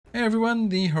Hey everyone,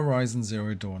 the Horizon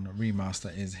Zero Dawn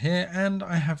Remaster is here, and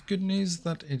I have good news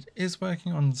that it is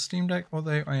working on the Steam Deck,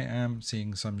 although I am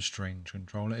seeing some strange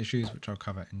controller issues, which I'll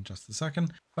cover in just a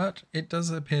second. But it does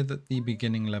appear that the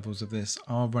beginning levels of this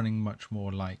are running much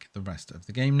more like the rest of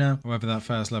the game now. However, that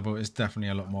first level is definitely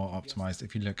a lot more optimized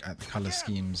if you look at the color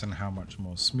schemes and how much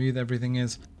more smooth everything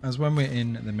is. As when we're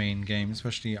in the main game,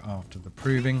 especially after the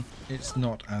proving, it's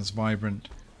not as vibrant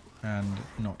and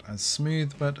not as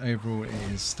smooth, but overall it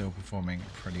is still performing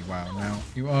pretty well. Now,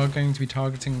 you are going to be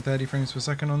targeting 30 frames per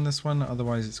second on this one,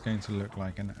 otherwise it's going to look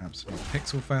like an absolute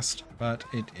pixel fest, but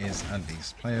it is at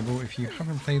least playable. If you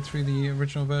haven't played through the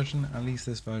original version, at least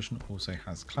this version also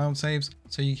has cloud saves,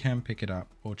 so you can pick it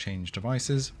up or change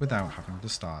devices without having to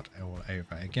start all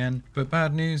over again. But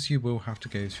bad news, you will have to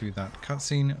go through that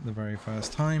cutscene the very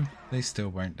first time. They still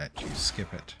won't let you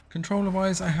skip it. Controller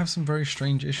wise, I have some very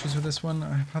strange issues with this one.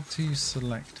 I've had to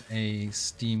select a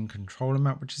Steam controller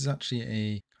map, which is actually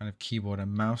a kind of keyboard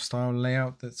and mouse style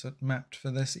layout that's mapped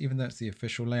for this, even though it's the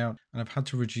official layout. And I've had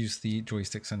to reduce the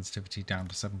joystick sensitivity down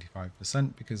to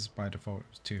 75% because by default it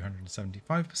was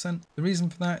 275%. The reason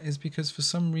for that is because for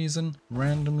some reason,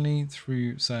 randomly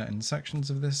through certain sections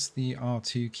of this, the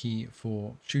R2 key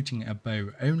for shooting a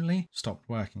bow only stopped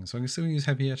working. So I can still use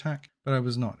heavy attack, but I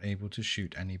was not able to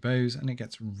shoot any bows, and it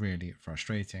gets really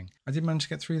frustrating. I did manage to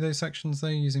get through those sections though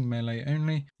using melee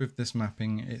only. With this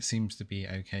mapping, it seems to be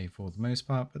okay for the most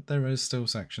part, but there is still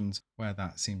sections where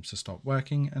that seems to stop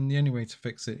working, and the only way to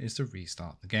fix it is to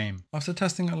restart the game. After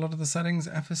testing a lot of the settings,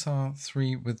 FSR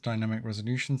 3 with dynamic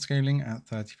resolution scaling at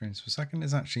 30 frames per second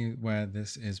is actually where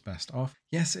this is best off.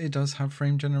 Yes, it does have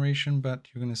frame generation, but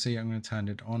you're going to see I'm going to turn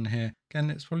it on here. Again,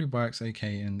 it probably works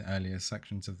okay in the earlier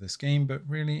sections of this game, but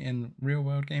really in real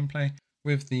world gameplay,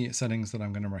 with the settings that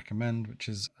I'm going to recommend, which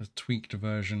is a tweaked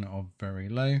version of very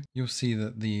low, you'll see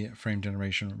that the frame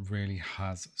generation really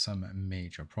has some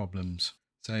major problems.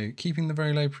 So keeping the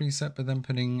very low preset, but then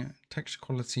putting texture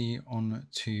quality on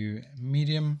to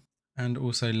medium, and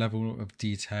also level of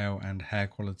detail and hair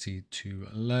quality to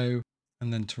low,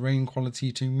 and then terrain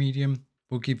quality to medium,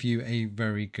 will give you a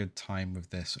very good time with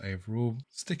this overall,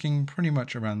 sticking pretty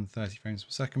much around 30 frames per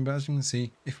second. But as you can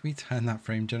see, if we turn that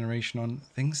frame generation on,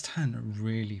 things turn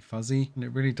really fuzzy, and it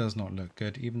really does not look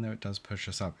good. Even though it does push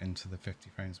us up into the 50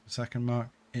 frames per second mark,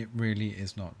 it really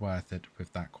is not worth it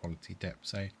with that quality dip.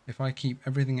 So if I keep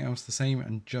everything else the same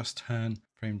and just turn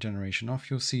frame generation off,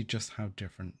 you'll see just how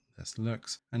different this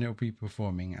looks, and it'll be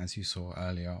performing as you saw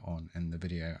earlier on in the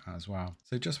video as well.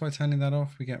 So just by turning that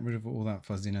off, we get rid of all that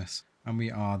fuzziness, and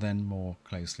we are then more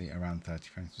closely around 30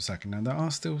 frames per second. Now there are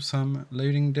still some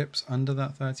loading dips under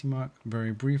that 30 mark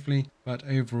very briefly, but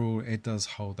overall it does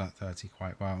hold that 30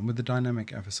 quite well. And with the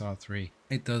dynamic FSR 3,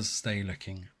 it does stay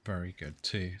looking very good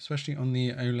too, especially on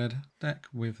the OLED deck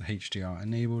with HDR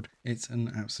enabled. It's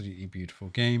an absolutely beautiful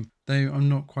game, though I'm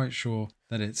not quite sure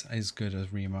that it's as good as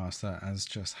remaster as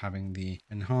just having the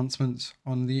enhancements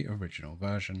on the original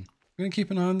version. I'm going to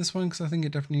keep an eye on this one because I think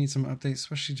it definitely needs some updates,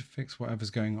 especially to fix whatever's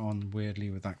going on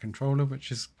weirdly with that controller,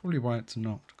 which is probably why it's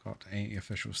not got a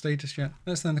official status yet.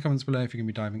 Let us know in the comments below if you're going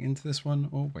to be diving into this one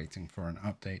or waiting for an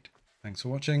update. Thanks for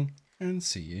watching, and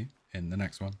see you in the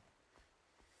next one.